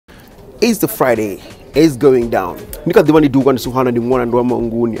It's the Friday. It's going down. Nika divani duka nisuhana ni mwana ndo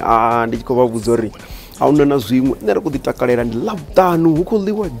maunguni. Ndiko babuzori. Hauna na zwimwe. Nera kuditakalera ndi labdanu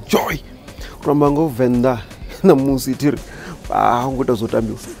hukuliwa joy. Kurambango venda na musitiri. Nguta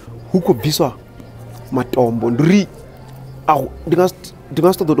zotambiwa. Huko biswa matombo ndri.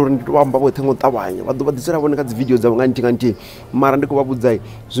 Ndingasito dodori nditwamba kwethengo tabanya. Vadu vadisera boneka dzi video dza nganti mara ndiko babudzai.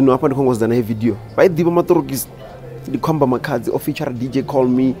 Zvino apa ndiko ngozana he video. Vaidiva Matorokisi. Ndikhamba Makhadzi feature DJ Call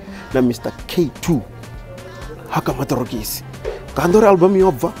Me na MrK2 haka Matorokisi kandore album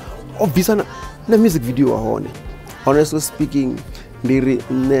yobva obvisa na music video wahone. Honestly speaking ndiri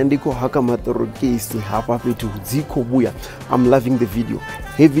ndiko haka Matorokisi hapa petu dziko buya. I'm loving the video.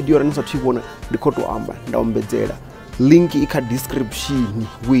 Hey video ranisa tibona ndikoto amba ndaombedzera link ika description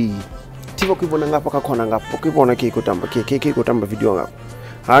we tiva kuibona ngapa kakona ngapa kuibona keko tamba video ngapa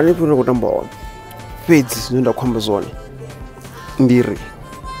hani puno kutamba on page nenda kwamba zone ndiri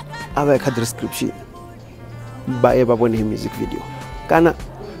aba ka description bae babone he music video kana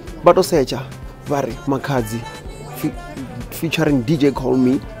bato search vari Makhadzi featuring DJ Call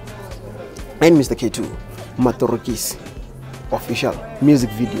Me and MrK2 Matorokisi official music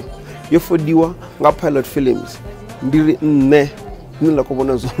video yofodiwa nga Pilot Films ndiri nila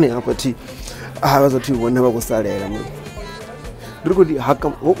kubona zone hapa ti abazothi wona bakusalela mu ndikoti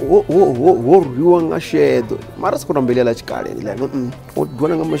haka riwa nga shedo mara sikurambelera chikale ndila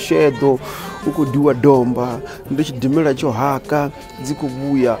odwana nga mashedo ukudiwa domba ndichidimela cho haka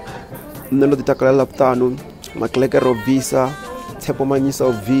dzikubuya nalo titakala laptano maklekero visa tepo manyisa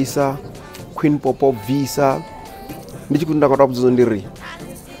visa queen popo visa ndichikunda kwa rabzo ndiri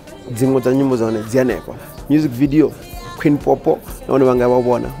dzingo dza nyimbo zane dzianekwa music video queen popo naone vanga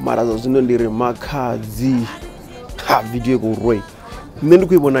babona mara zo zino ndiri Makhadzi video go roy nende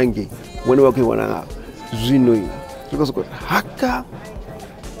kuibona nge wone wakuibona zvino iyi ndikosoko haka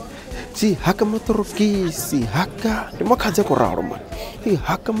si haka Matorokisi haka ndi Makhadzi koraro man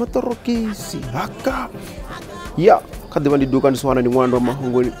haka Matorokisi haka ya kadhiva ndiduka ndiswana ndi mwana wa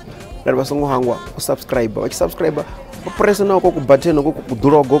mahongoni ndari basongo hangwa usubscribe subscribe press na ko ku button ko ku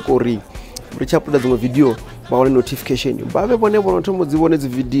dura go ri richapuda dzimwe video baone notification babe bone bona thomo dzibone dzi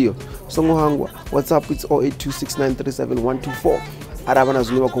video songo hangwa WhatsApp it's 0826937124 araba na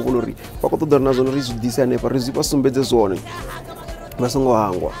zwino bakho kunori bakotodora na zone rizudisa nepa rizipa sumbedze zone basongo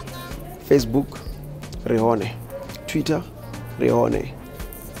hangwa Facebook rihone Twitter rihone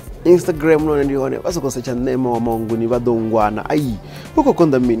Instagram none ndihone basokosecha name wa maunguni badongwana ai uko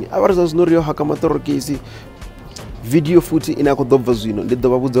konda mini abarizo zinorio haka Matorokisi video futhi inakodobva zwino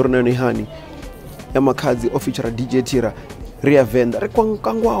ndidoba budzorona ni hani ya Makhadzi feature DJ Tira ria venda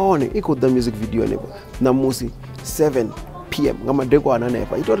rekwankangwa hone iko the music video nepo namusi 7 PM ngamadeko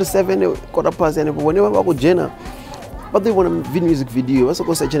ananepa itori 7 kota pass yanepo bone bakujena badibona music video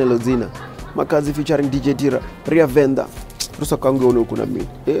basokosa channel zina Makhadzi featuring DJ Tira ria venda rusakangwe ono kuna mimi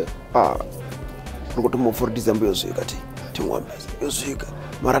ngotomo for December yozika ti timwambe yozika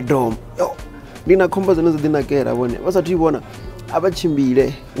maradom yo ndina khomba zino zidinakera bone basati ibona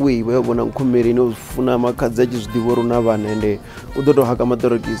abachimbile we bayobona nkhomeri no funa Makhadzi achizidivoro nabana ende udodo haka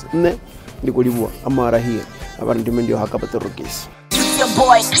Matorokisi ne ndikulibwa amara here abantu ndime ndiyo haka Matorokisi your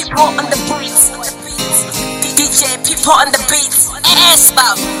boy people on the beats DJ people on the beats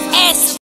S